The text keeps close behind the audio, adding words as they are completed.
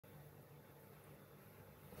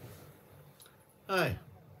Hi,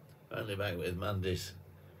 finally back with Mandy's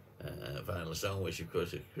final song, which of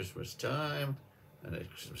course is Christmas time, and it's a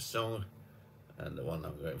Christmas song, and the one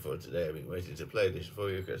I'm going for today. I've been waiting to play this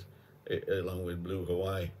for you because, along with Blue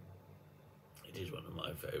Hawaii, it is one of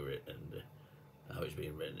my favourite, and how it's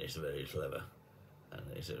been written is very clever, and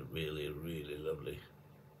it's a really, really lovely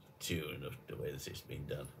tune of the way that it's been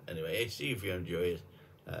done. Anyway, see if you enjoy it.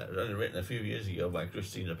 It was only written a few years ago by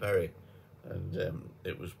Christina Perrie, and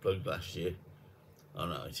it was plugged last year on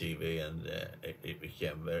our TV, and it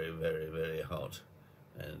became very, very, very hot,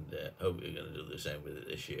 and hope you're going to do the same with it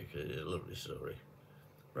this year because it's a lovely story.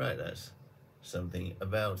 Right, that's something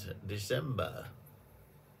about December.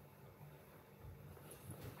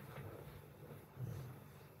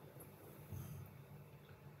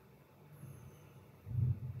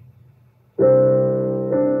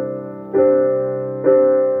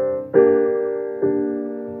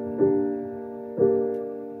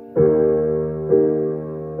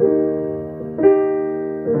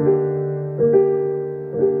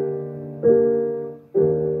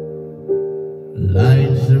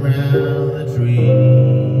 Lights around the trees,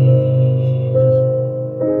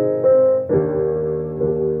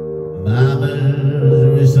 mama's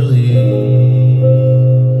whistling,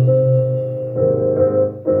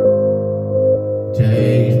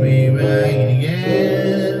 takes me back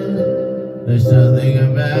again. There's something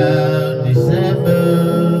about December.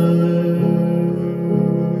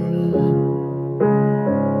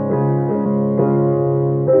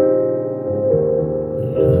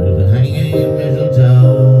 Hanging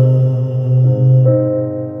mistletoe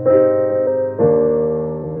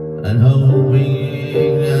and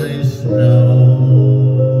hoping that it snows.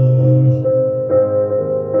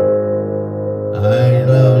 I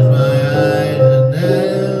close my eyes and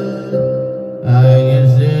then I can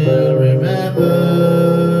still remember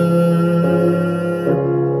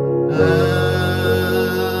how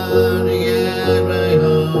to get back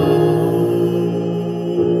home.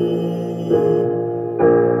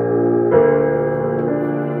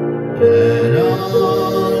 And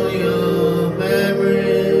all your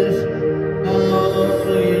memories, all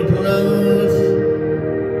your clothes,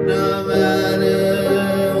 no matter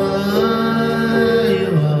where you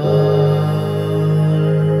are,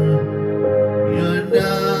 you're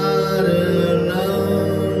not alone,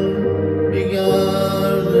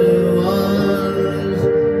 because the ones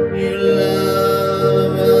you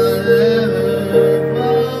love are never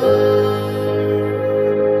far.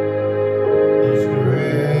 It's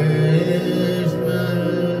Christmas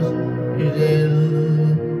is in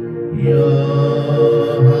your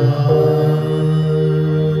heart.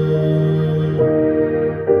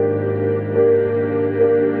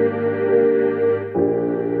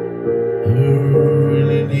 Who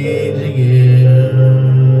really needs a gift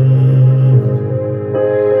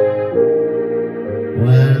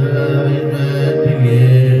when love is meant to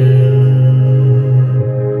give?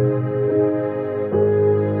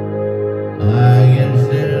 I can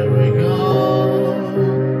still recall,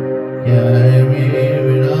 carry me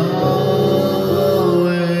with always.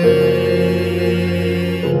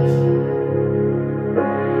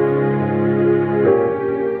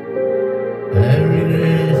 Every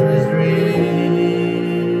Christmas dream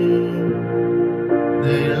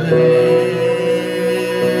they live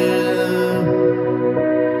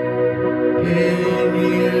in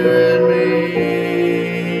you and me.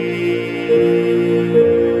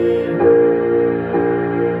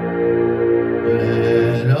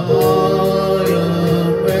 And all your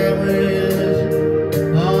memories,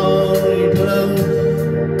 all your clothes,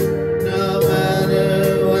 no matter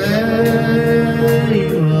where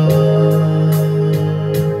you are,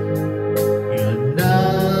 you're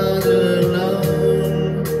not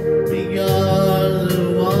alone,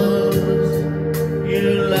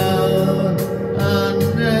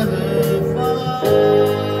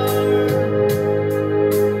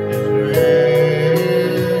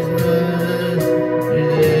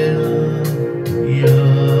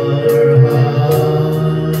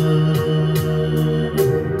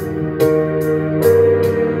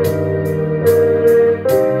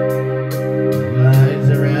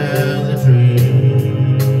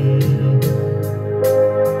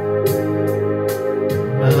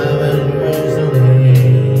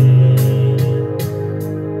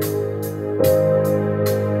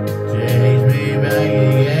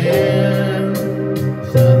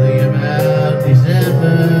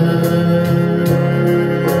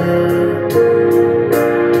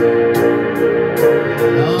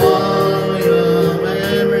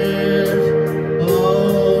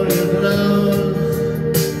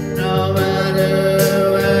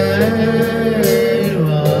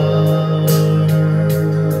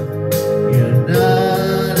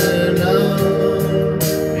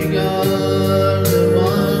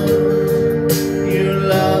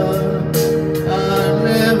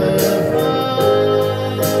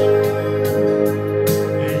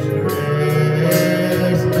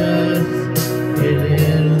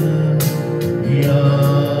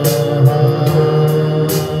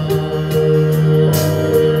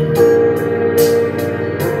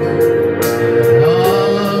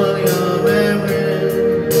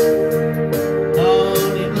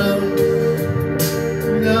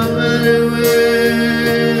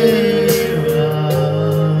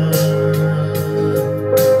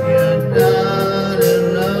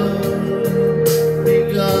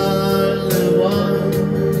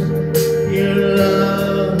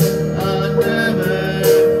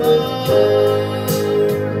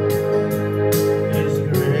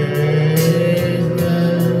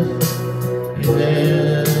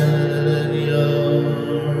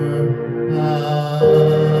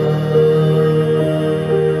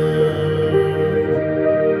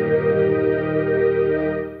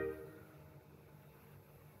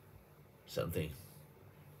 something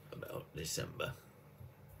about December.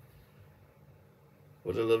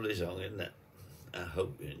 What a lovely song, isn't it? I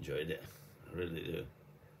hope you enjoyed it. I really do.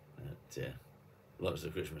 And, lots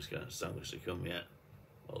of Christmas kind of songs to come yet.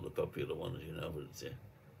 All the popular ones, you know, but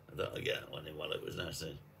I thought I'd get one in while it was nice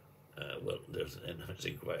and, well, there's nice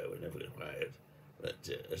and quiet, we're never quiet, but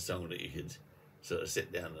a song that you could sort of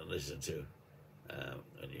sit down and listen to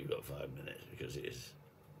when you've got 5 minutes, because it is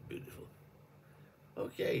beautiful.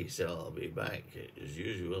 Okay, so I'll be back as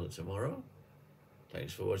usual tomorrow.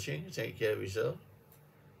 Thanks for watching. Take care of yourself.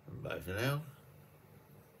 And bye for now.